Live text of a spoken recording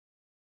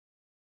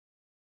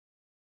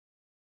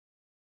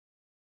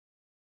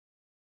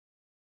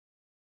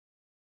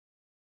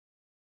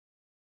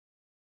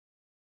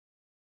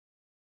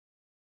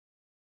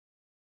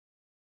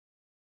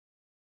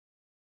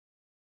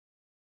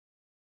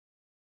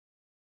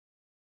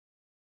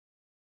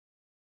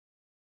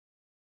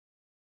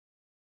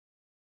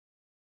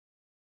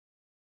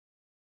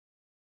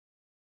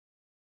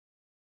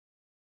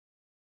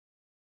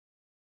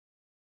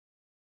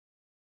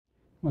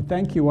Well,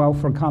 thank you all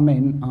for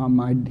coming.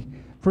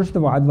 First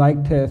of all, I'd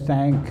like to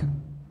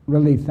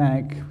really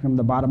thank from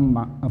the bottom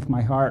of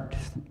my heart,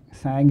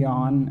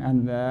 Sangyeon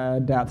and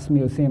the Dats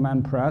Museum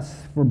and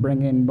Press for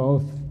bringing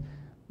both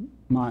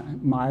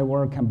my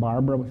work and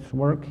Barbara's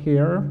work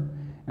here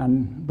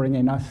and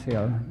bringing us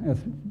here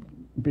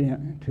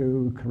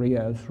to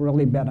Korea. It's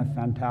really been a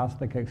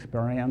fantastic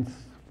experience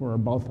for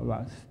both of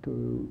us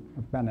to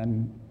have been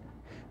in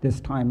this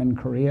time in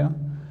Korea.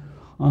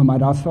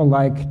 I'd also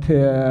like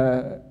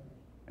to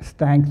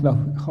thank the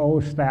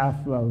whole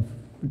staff of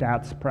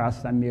Dats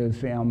Press and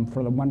Museum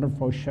for the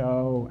wonderful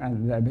show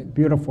and the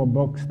beautiful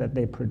books that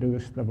they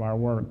produced of our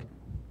work.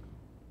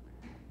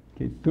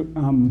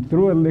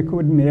 Through a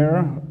Liquid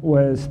Mirror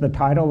was the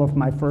title of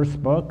my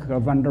first book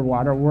of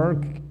underwater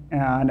work,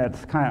 and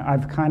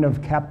I've kind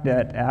of kept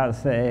it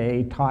as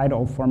a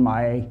title for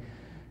my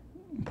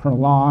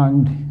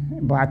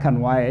prolonged black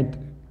and white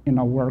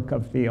work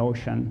of the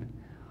ocean.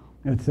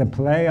 It's a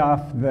play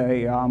off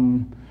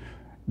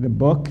the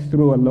book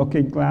Through a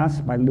Looking Glass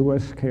by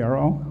Lewis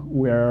Carroll,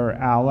 where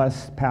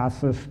Alice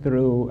passes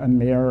through a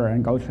mirror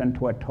and goes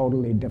into a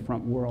totally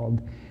different world.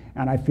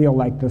 And I feel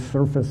like the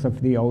surface of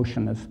the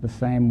ocean is the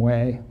same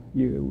way.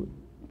 You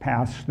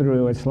pass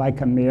through, it's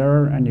like a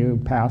mirror, and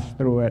you pass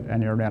through it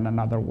and you're in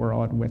another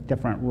world with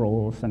different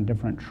rules and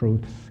different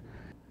truths.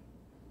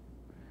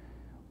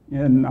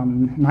 In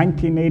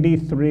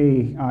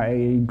 1983,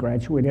 I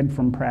graduated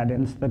from Pratt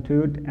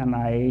Institute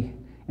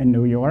in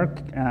New York,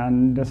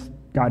 and just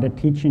got a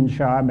teaching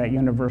job at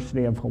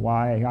University of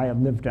Hawaii. I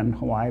had lived in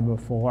Hawaii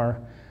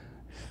before.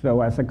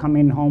 So as a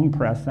coming home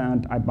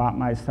present, I bought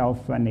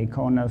myself an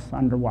Iconis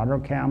underwater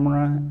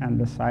camera and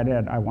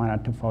decided I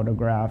wanted to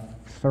photograph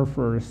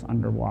surfers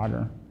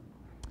underwater.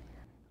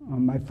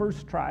 I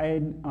first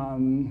tried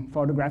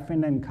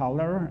photographing in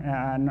color,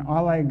 and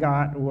all I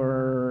got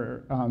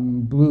were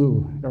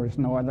blue. There was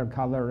no other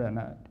color in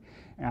it.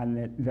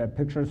 And the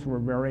pictures were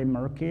very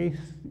murky.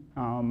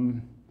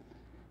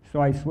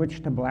 So I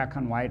switched to black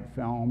and white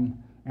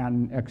film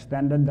and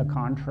extended the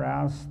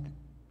contrast.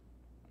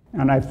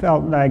 And I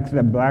felt like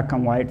the black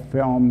and white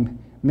film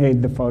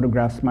made the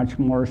photographs much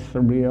more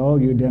surreal.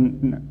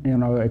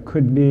 It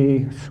could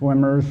be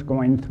swimmers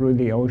going through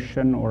the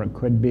ocean, or it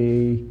could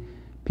be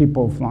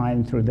people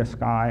flying through the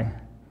sky.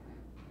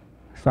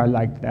 So I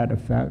liked that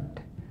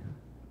effect.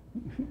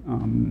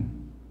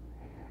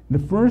 The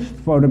first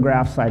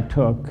photographs I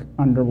took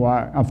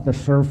underwater of the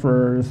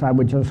surfers, I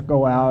would just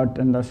go out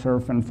in the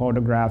surf and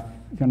photograph,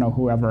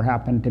 whoever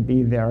happened to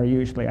be there.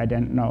 Usually I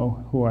didn't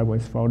know who I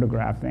was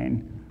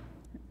photographing.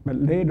 But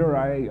later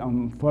I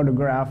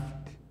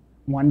photographed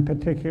one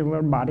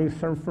particular body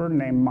surfer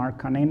named Mark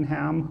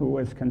Cunningham, who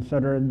was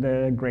considered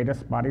the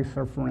greatest body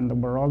surfer in the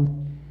world.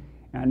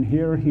 And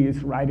here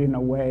he's riding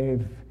a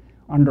wave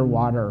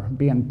underwater,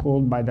 being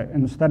pulled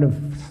instead of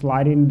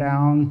sliding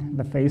down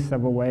the face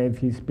of a wave,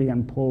 he's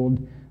being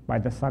pulled by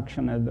the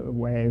suction of the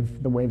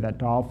wave, the way that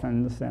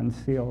dolphins and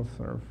seals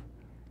surf.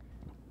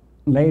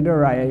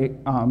 Later, I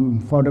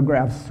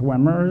photographed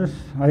swimmers.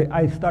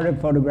 I started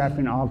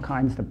photographing all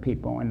kinds of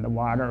people in the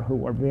water who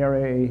were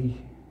very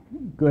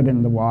good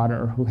in the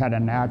water, who had a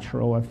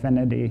natural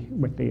affinity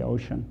with the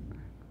ocean.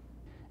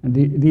 And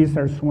these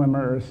are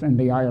swimmers in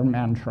the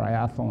Ironman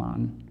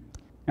triathlon.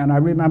 And I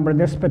remember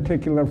this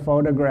particular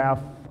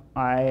photograph,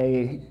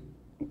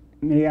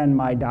 me and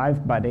my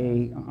dive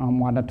buddy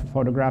wanted to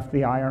photograph the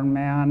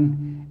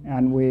Ironman,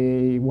 and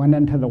we went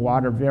into the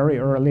water very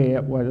early.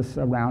 It was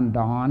around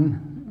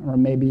dawn, or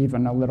maybe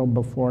even a little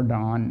before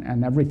dawn,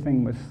 and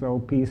everything was so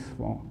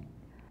peaceful.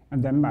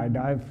 And then my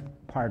dive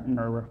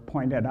partner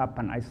pointed up,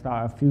 and I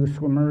saw a few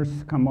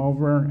swimmers come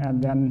over,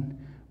 and then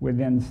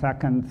within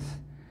seconds,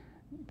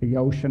 the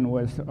ocean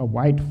was a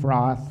white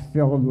froth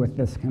filled with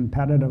this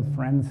competitive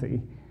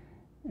frenzy.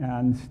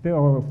 And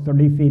still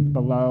 30 feet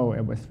below,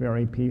 it was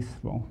very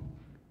peaceful.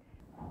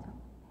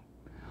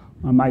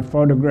 I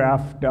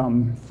photographed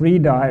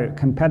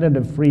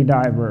competitive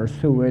freedivers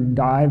who would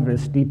dive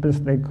as deep as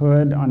they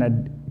could on a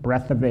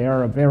breath of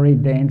air, a very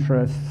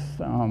dangerous,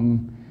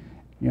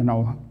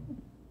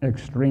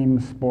 extreme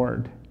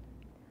sport.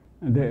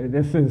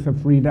 This is a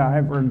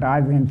freediver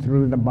diving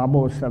through the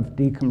bubbles of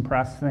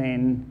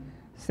decompressing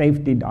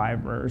safety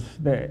divers.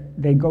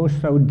 They go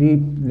so deep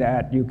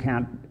that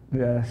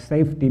the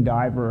safety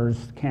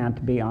divers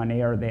can't be on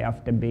air, they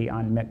have to be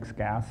on mixed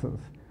gases.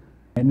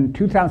 In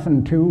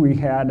 2002, we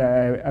had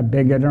a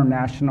big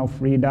international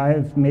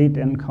freedive meet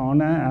in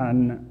Kona,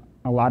 and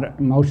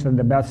most of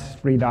the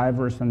best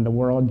freedivers in the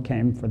world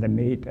came for the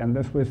meet, and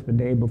this was the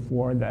day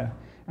before the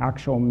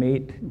actual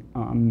meet.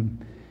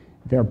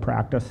 They're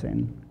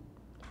practicing.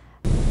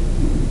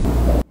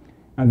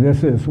 And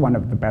this is one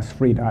of the best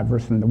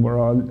freedivers in the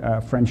world,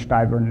 a French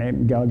diver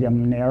named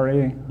Guillaume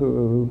Neri,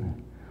 who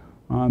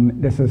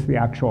this is the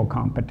actual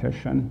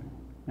competition,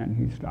 and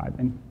he's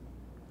diving.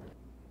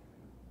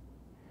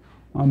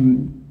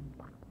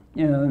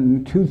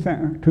 In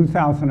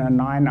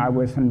 2009, I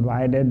was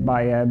invited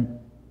by a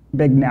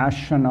big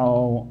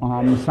national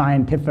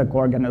scientific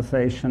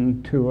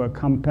organization to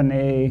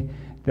accompany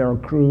There are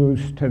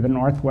crews to the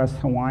Northwest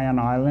Hawaiian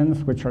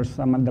Islands, which are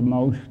some of the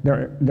most,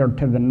 they're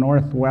to the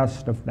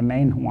northwest of the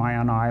main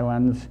Hawaiian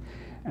Islands,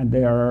 and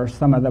they are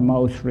some of the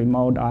most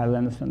remote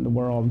islands in the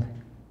world.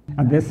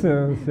 And this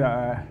is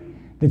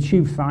the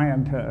chief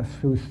scientist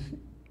who's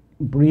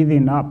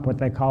breathing up, what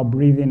they call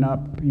breathing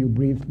up. You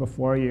breathe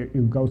before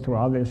you go through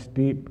all this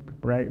deep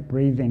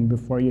breathing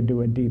before you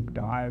do a deep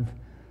dive.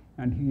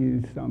 And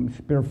he's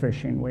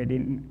spearfishing,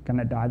 going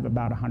to dive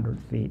about 100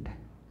 feet.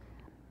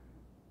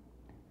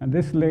 And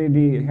this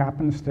lady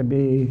happens to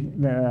be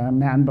the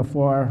man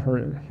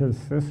before his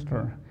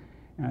sister.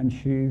 And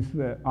she's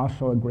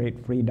also a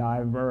great free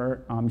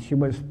diver. She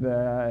was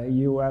the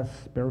U.S.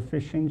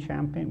 spearfishing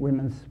champion,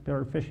 women's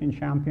spearfishing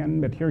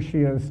champion, but here she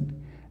is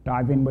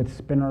diving with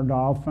spinner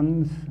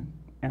dolphins,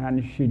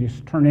 and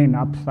she's turning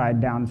upside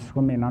down,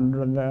 swimming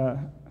under the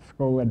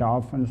school of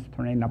dolphins,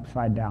 turning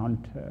upside down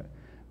to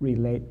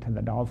relate to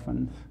the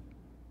dolphins.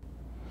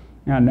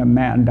 And a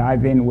man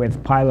diving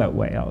with pilot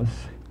whales.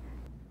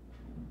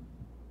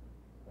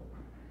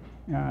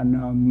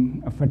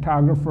 And a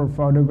photographer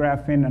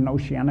photographing an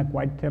oceanic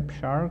white-tip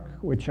shark,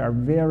 which are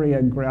very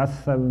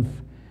aggressive,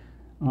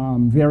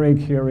 very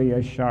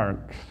curious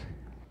sharks.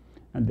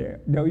 And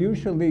they'll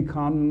usually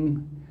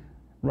come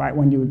right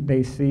when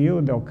they see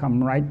you, they'll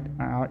come right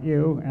at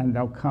you, and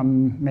they'll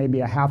come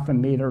maybe a half a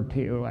meter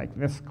to you, like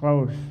this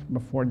close,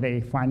 before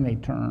they finally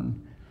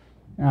turn.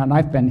 And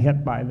I've been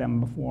hit by them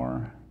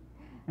before.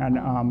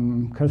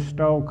 And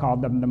Cousteau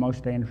called them the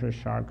most dangerous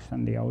sharks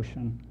in the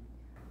ocean.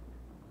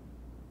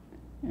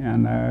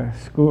 And a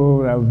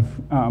school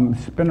of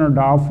spinner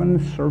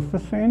dolphins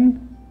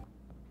surfacing,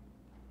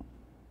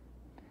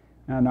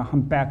 and a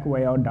humpback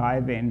whale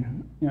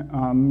diving.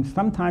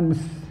 Sometimes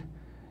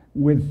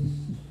with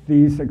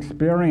these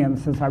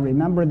experiences, I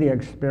remember the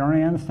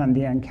experience and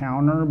the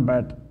encounter,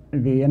 but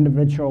the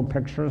individual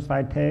pictures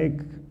I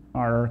take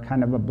are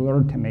kind of a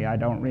blur to me. I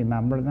don't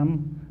remember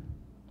them.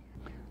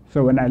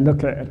 So when I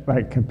look at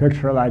like a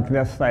picture like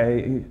this,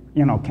 I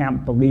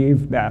can't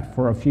believe that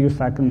for a few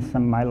seconds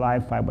in my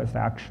life I was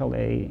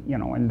actually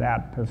in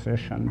that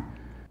position.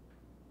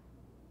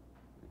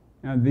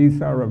 And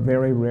these are a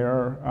very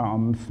rare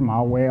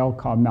small whale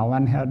called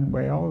melonhead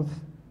whales.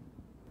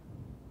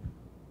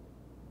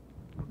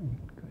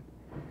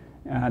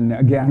 And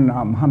again,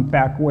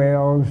 humpback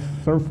whales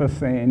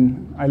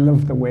surfacing. I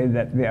love the way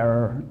that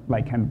they're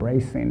like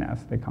embracing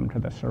as they come to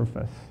the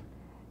surface.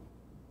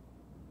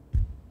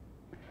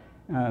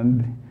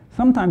 And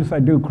sometimes I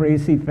do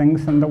crazy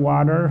things in the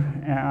water,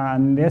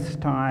 and this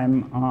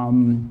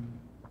time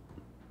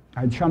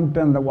I jumped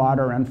in the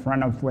water in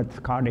front of what's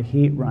called a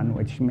heat run,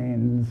 which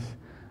means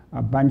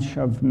a bunch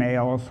of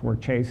males were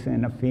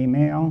chasing a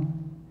female.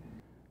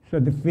 So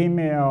the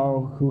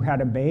female who had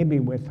a baby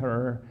with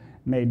her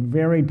made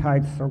very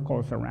tight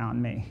circles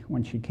around me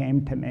when she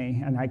came to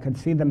me, and I could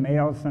see the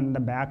males in the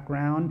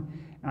background,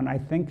 and I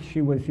think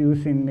she was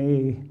using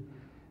me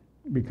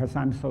because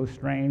I'm so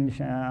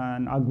strange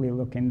and ugly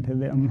looking to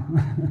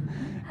them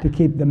to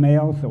keep the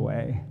males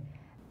away.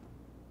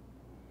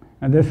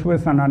 And this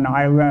was on an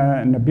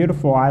island, a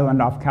beautiful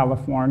island off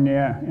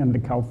California in the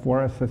kelp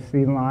forest, a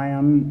sea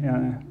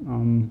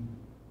lion,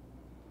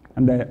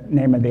 and the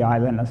name of the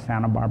island is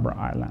Santa Barbara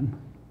Island.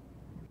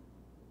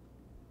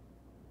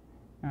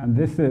 And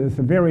this is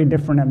a very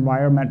different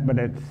environment, but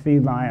it's sea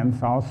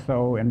lions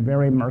also in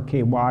very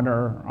murky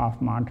water off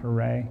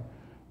Monterey.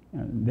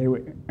 They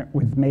were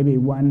with maybe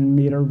 1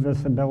 meter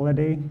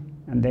visibility,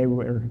 and they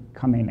were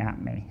coming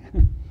at me.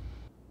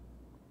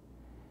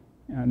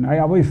 And I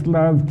always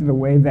loved the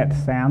way that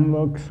sand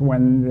looks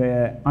when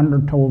the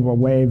undertow of a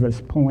wave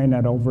is pulling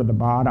it over the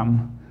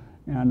bottom.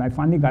 And I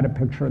finally got a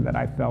picture that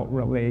I felt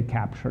really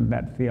captured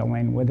that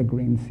feeling with a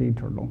green sea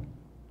turtle.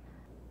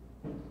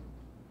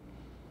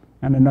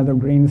 And another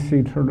green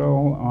sea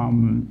turtle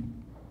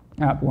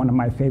at one of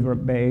my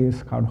favorite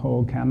bays called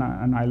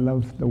Ho'okena, and I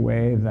love the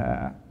way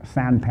the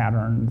sand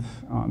patterns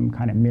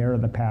kind of mirror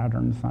the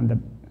patterns on the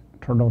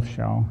turtle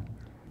shell.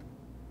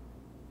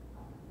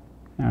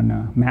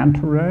 And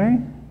manta ray.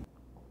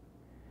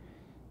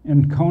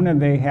 In Kona,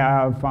 they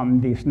have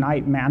these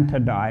night manta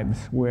dives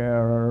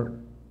where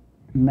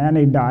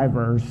many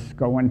divers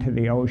go into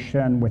the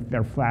ocean with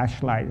their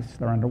flashlights,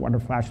 their underwater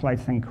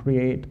flashlights,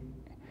 and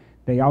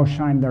they all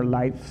shine their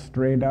lights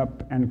straight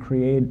up and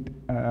create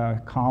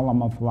a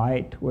column of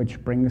light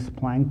which brings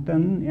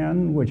plankton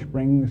in, which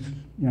brings,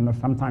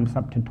 sometimes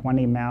up to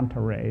 20 manta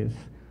rays.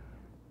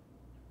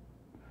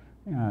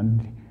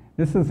 And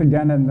this is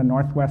again in the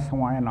Northwest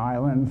Hawaiian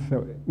Islands.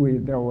 So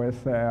there was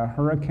a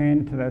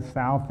hurricane to the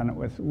south, and it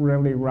was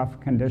really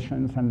rough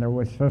conditions, and there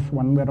was just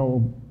one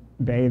little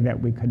bay that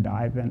we could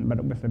dive in, but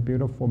it was a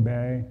beautiful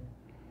bay.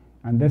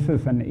 And this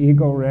is an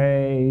eagle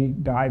ray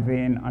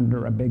diving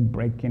under a big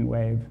breaking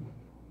wave.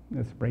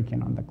 It's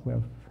breaking on the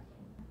cliff.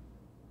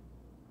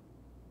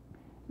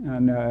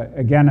 And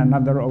again,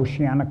 another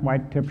oceanic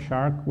white-tip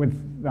shark with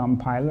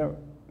pilot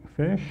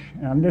fish.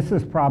 And this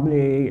is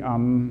probably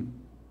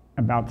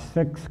about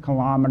 6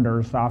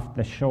 kilometers off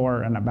the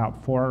shore and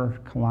about 4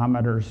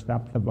 kilometers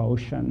depth of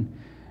ocean.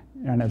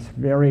 And it's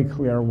very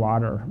clear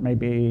water,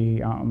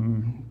 maybe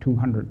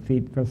 200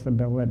 feet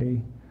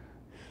visibility.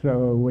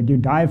 So when you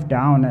dive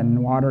down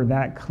in water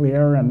that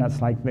clear, and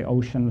it's like the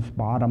ocean's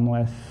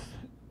bottomless,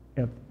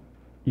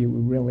 you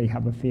really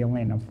have a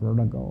feeling of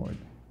vertigo.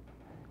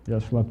 You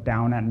just look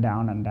down and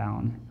down and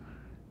down.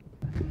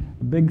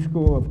 A big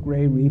school of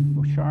gray reef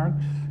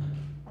sharks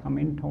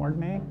coming toward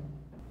me.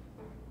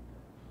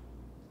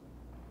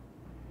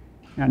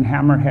 And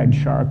hammerhead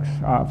sharks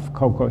off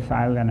Cocos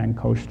Island in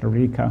Costa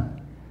Rica.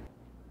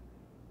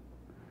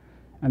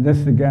 And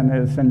this again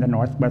is in the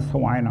Northwest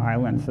Hawaiian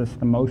Islands. It's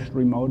the most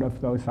remote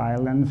of those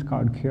islands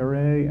called Kure,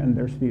 and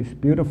there's these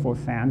beautiful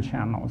sand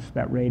channels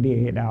that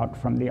radiate out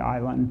from the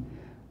island,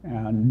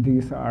 and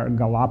these are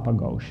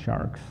Galapagos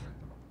sharks.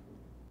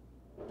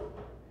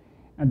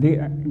 And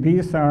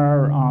these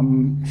are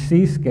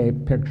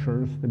seascape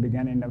pictures, the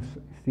beginning of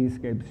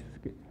seascape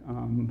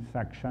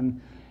section,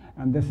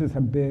 and this is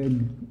a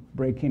big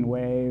breaking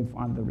wave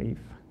on the reef.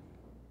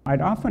 I'd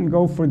often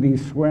go for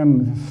these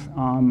swims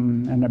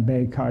in a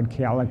bay called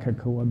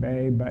Kealakekua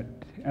Bay,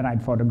 and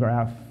I'd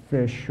photograph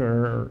fish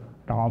or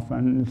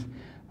dolphins,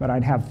 but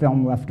I'd have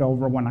film left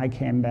over when I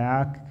came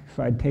back,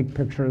 so I'd take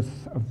pictures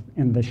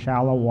in the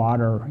shallow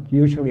water,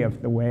 usually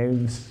of the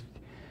waves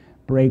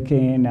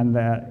breaking and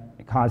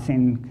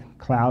causing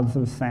clouds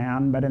of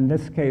sand, but in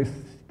this case,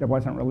 there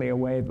wasn't really a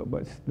wave, it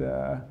was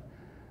the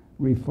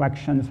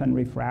reflections and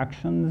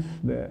refractions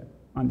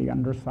on the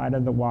underside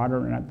of the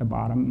water and at the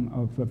bottom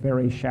of a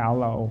very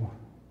shallow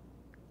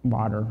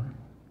water.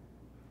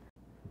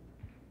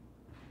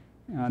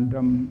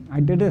 And I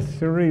did a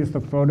series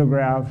of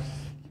photographs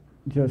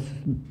just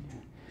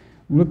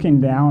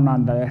looking down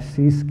on the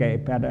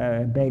seascape at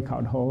a bay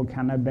called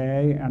Ho'okana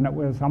Bay, and it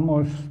was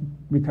almost,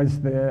 because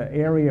the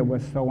area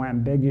was so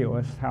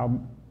ambiguous, how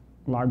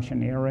large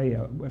an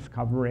area it was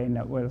covering,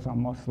 it was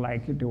almost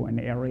like doing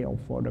aerial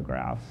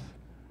photographs.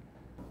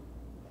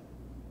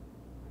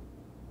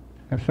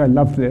 So I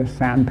love the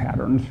sand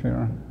patterns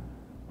here.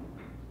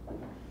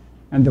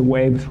 And the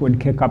waves would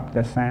kick up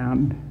the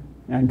sand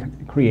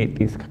and create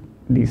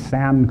these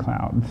sand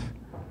clouds.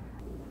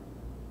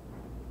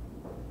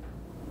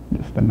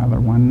 Just another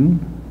one.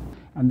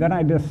 And then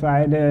I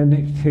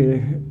decided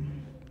to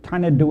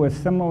kind of do a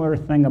similar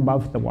thing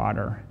above the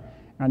water.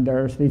 And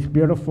there's these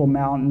beautiful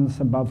mountains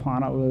above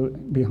Honolulu,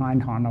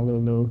 behind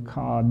Honolulu,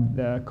 called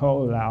the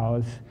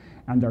Ko'olaus.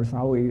 And there's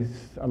always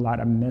a lot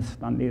of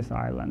mist on these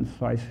islands.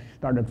 So I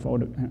started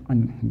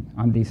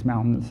on these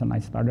mountains, and I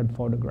started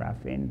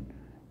photographing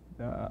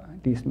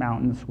these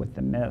mountains with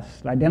the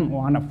mist. I didn't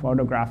want to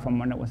photograph them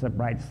when it was a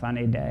bright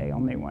sunny day,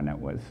 only when it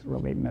was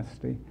really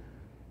misty.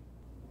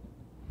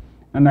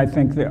 And I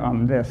think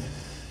that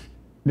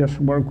this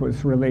work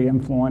was really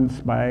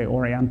influenced by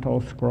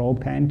Oriental scroll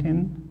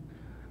painting,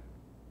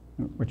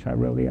 which I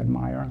really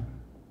admire.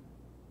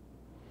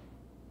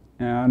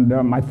 And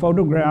I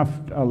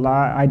photographed a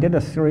lot. I did a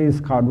series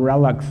called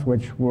Relics,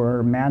 which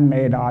were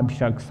man-made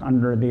objects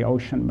under the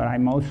ocean, but I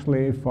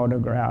mostly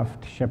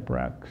photographed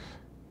shipwrecks.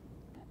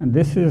 And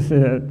this is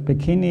a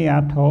Bikini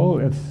Atoll.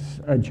 It's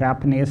a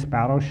Japanese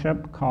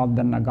battleship called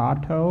the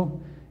Nagato.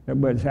 It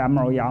was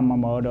Admiral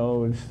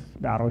Yamamoto's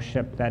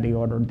battleship that he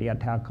ordered the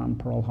attack on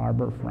Pearl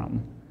Harbor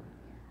from.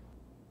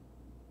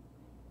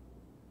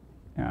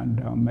 And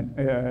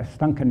a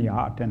sunken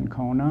yacht in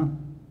Kona,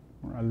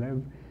 where I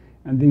live.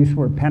 And these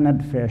were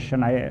pennant fish,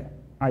 and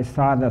I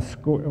saw the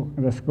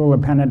school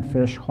of pennant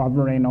fish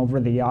hovering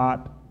over the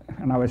yacht,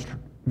 and it was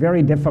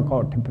very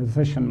difficult to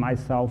position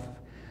myself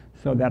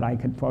so that I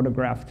could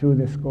photograph through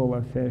the school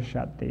of fish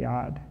at the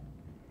yacht.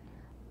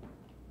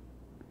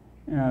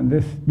 And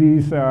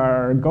these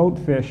are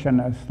goatfish in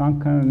a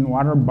sunken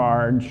water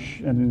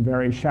barge in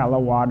very shallow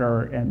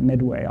water at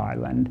Midway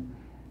Island.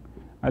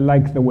 I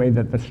like the way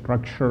that the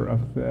structure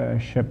of the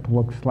ship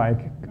looks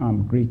like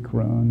Greek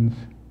ruins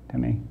to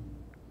me.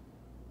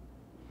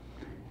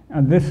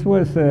 And this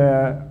was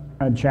a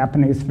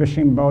Japanese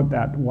fishing boat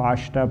that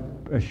washed up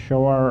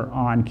ashore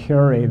on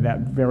Kure, that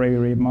very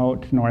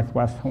remote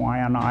northwest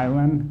Hawaiian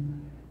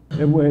island.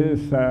 It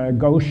was a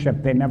ghost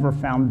ship. They never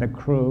found the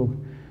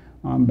crew,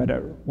 but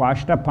it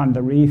washed up on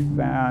the reef,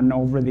 and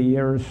over the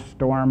years,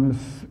 storms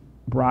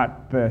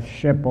brought the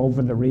ship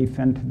over the reef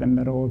into the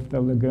middle of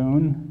the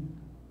lagoon.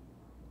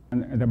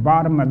 And at the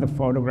bottom of the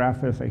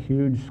photograph is a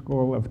huge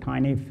school of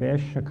tiny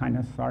fish, a kind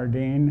of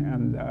sardine,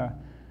 and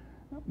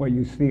what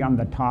you see on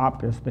the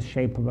top is the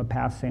shape of a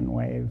passing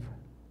wave.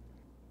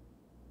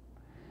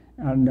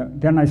 And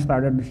then I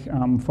started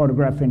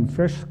photographing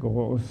fish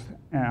schools,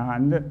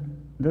 and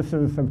this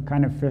is a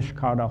kind of fish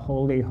called a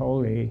holy,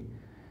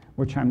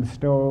 which I'm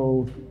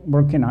still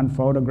working on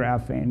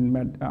photographing,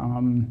 but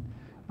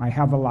I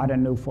have a lot of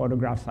new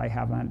photographs I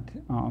haven't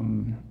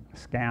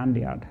scanned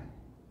yet.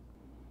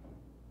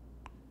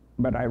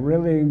 But I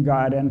really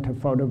got into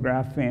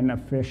photographing a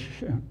fish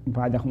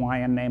by the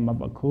Hawaiian name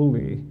of a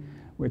kuli,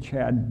 which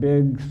had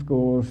big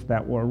schools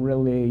that were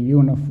really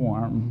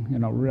uniform,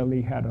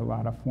 really had a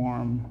lot of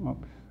form.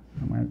 Oops,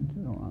 I went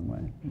the wrong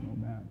way, go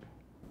back.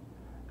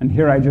 And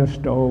here I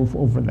just dove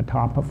over the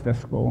top of the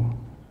school.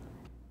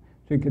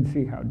 So you can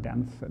see how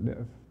dense it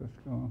is, the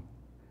school.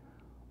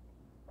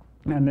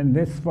 And in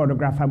this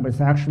photograph, I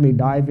was actually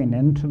diving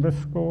into the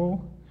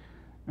school,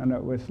 and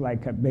it was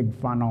like a big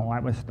funnel.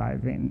 I was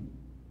diving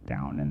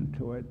down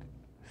into it,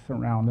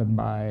 surrounded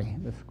by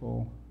the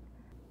school.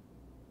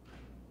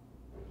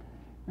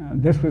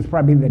 This was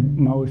probably the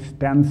most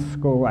dense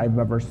school I've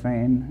ever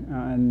seen.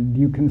 And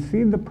you can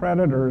see the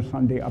predators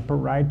on the upper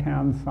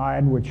right-hand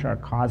side, which are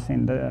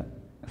causing the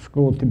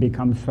school to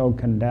become so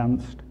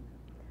condensed.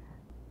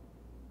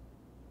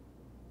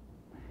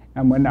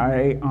 And when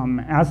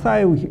as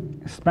I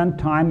spent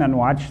time and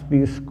watched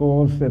these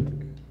schools,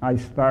 I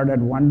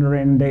started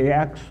wondering, they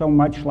act so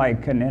much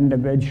like an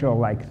individual,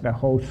 like the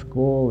whole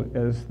school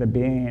is the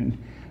being,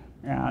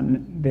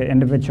 and the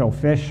individual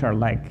fish are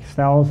like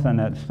cells in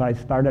it. So I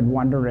started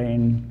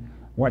wondering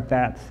what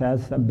that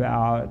says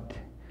about,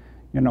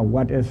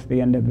 what is the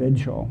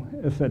individual?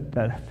 Is it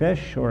the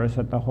fish or is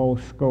it the whole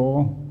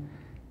school?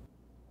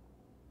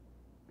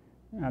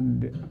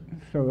 And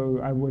so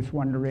I was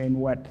wondering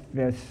what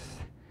this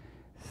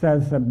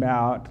says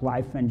about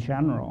life in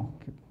general,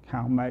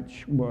 how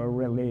much we're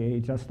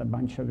really just a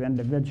bunch of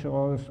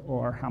individuals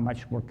or how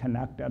much we're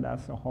connected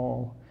as a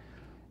whole.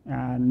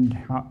 And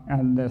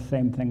the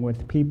same thing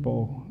with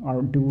people.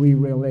 Do we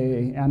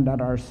really end at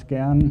our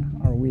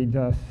skin? Are we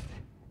just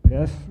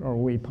this, or are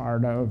we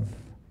part of,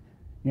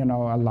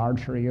 a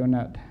larger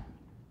unit,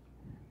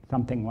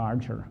 something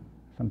larger,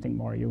 something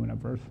more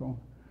universal?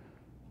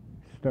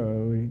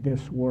 So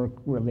this work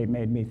really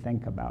made me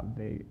think about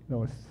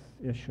those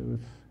issues.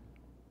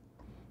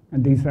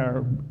 And these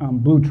are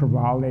blue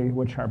trevally,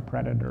 which are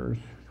predators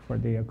for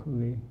the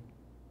aculi.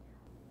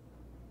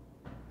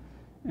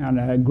 And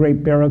a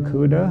great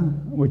barracuda,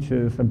 which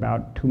is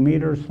about 2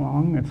 meters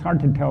long. It's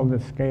hard to tell the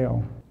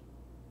scale.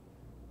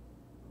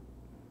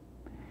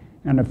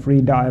 And a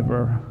free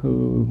diver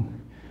who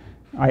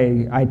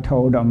I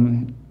told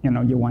him,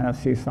 you want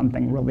to see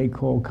something really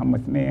cool, come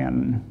with me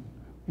and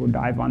we'll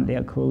dive on the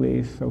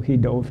aculi. So he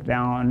dove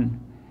down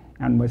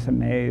and was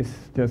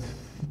amazed.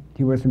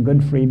 He was a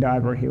good free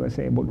diver. He was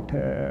able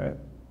to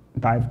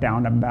dive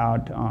down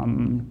about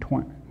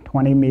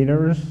 20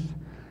 meters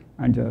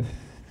and just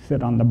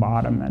sit on the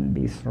bottom and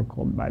be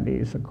circled by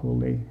these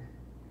aculi.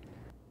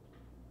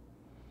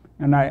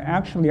 And I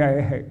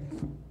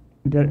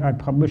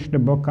published a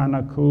book on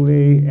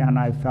aculi, and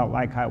I felt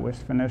like I was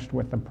finished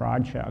with the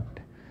project.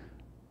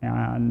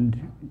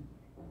 And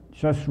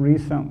just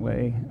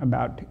recently,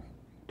 about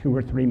 2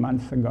 or 3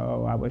 months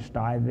ago, I was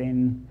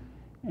diving,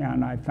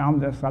 and I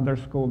found this other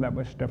school that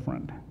was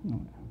different.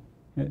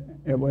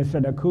 It was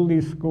an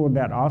aculi school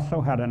that also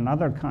had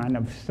another kind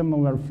of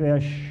similar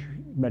fish,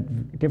 but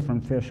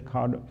different fish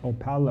called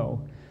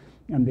opello.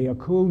 And the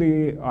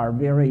aculi are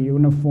very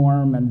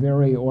uniform and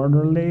very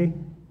orderly,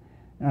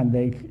 and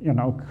they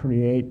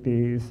create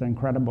these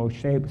incredible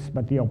shapes,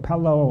 but the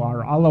opello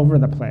are all over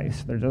the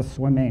place. They're just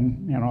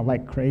swimming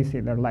like crazy.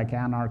 They're like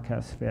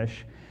anarchist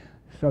fish.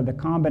 So the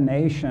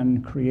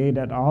combination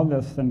created all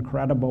this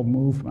incredible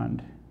movement.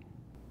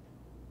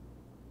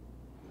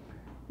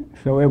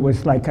 So it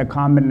was like a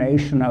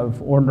combination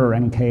of order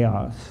and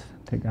chaos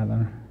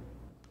together.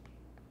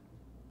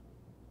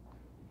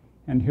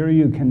 And here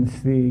you can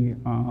see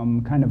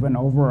kind of an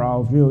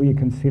overall view. You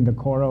can see the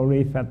coral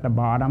reef at the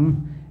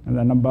bottom, and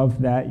then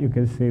above that you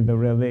can see the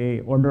really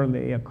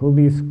orderly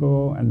aculi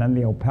school, and then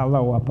the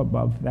opello up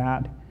above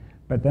that.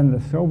 But then the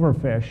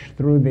silverfish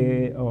through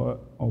the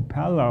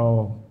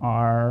opello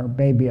are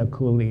baby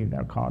aculi.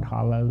 They're called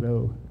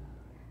halalu.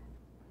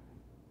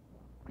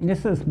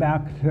 This is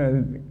back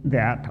to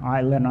that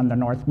island on the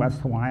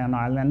Northwest Hawaiian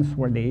Islands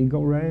where the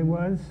eagle ray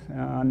was.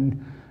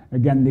 And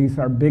again, these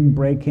are big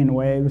breaking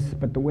waves,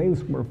 but the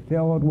waves were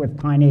filled with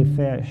tiny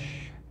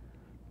fish.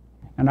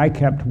 And I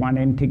kept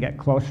wanting to get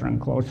closer and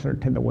closer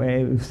to the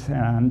waves.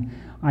 And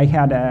I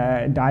had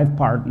a dive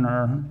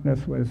partner.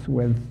 This was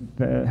with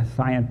the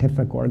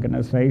scientific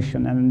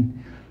organization,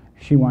 and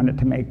she wanted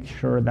to make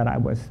sure that I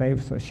was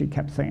safe. So she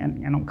kept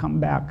saying, come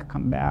back,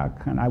 come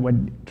back. And I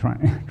would try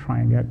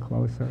and get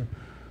closer.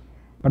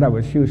 But I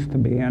was used to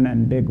being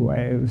in big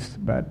waves,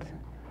 but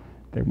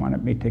they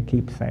wanted me to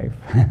keep safe.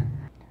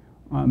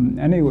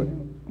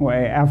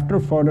 Anyway, after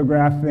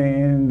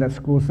photographing the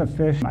schools of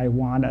fish, I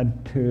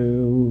wanted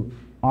to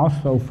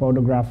also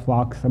photograph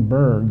flocks of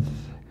birds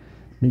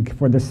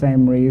for the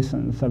same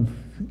reasons of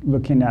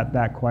looking at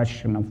that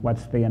question of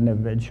what's the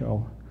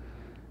individual.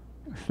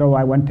 So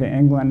I went to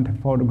England to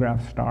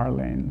photograph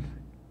starlings.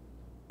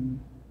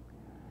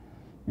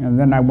 And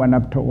then I went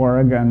up to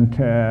Oregon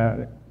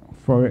to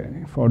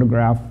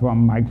photograph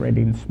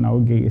migrating snow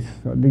geese.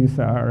 So these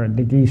are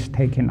the geese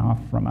taking off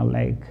from a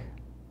lake.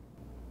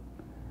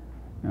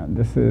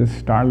 This is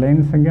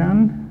starlings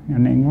again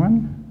in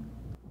England.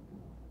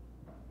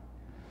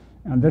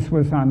 And this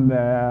was on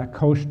the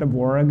coast of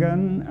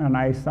Oregon, and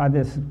I saw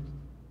this,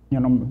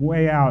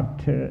 way out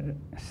to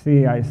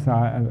sea, I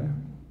saw a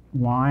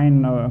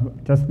line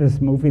of just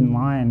this moving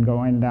line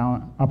going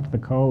down up the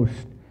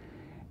coast.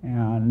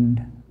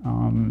 And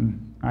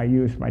I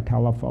use my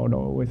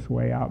telephoto, it was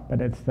way out,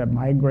 but it's the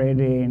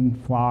migrating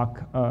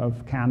flock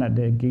of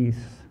Canada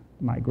geese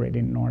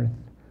migrating north.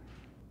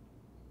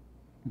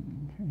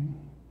 Okay.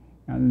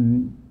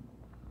 And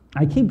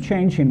I keep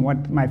changing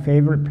what my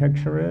favorite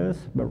picture is,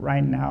 but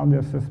right now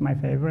this is my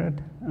favorite.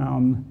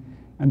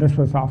 And this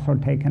was also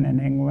taken in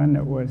England.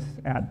 It was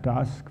at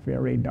dusk,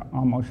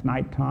 almost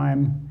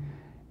nighttime,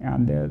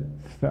 and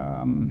it's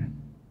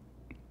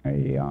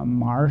a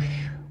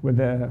marsh with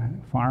a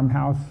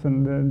farmhouse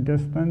in the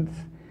distance,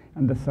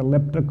 and this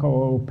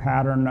elliptical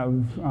pattern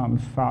of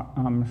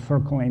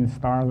circling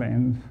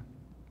starlings.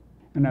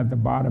 And at the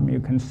bottom you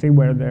can see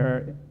where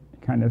they're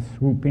kind of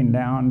swooping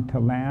down to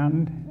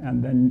land,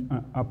 and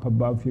then up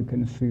above you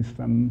can see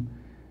some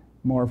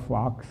more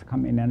flocks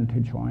coming in to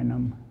join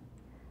them.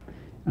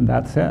 And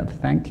that's it.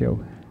 Thank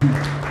you.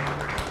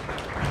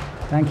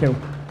 Thank you.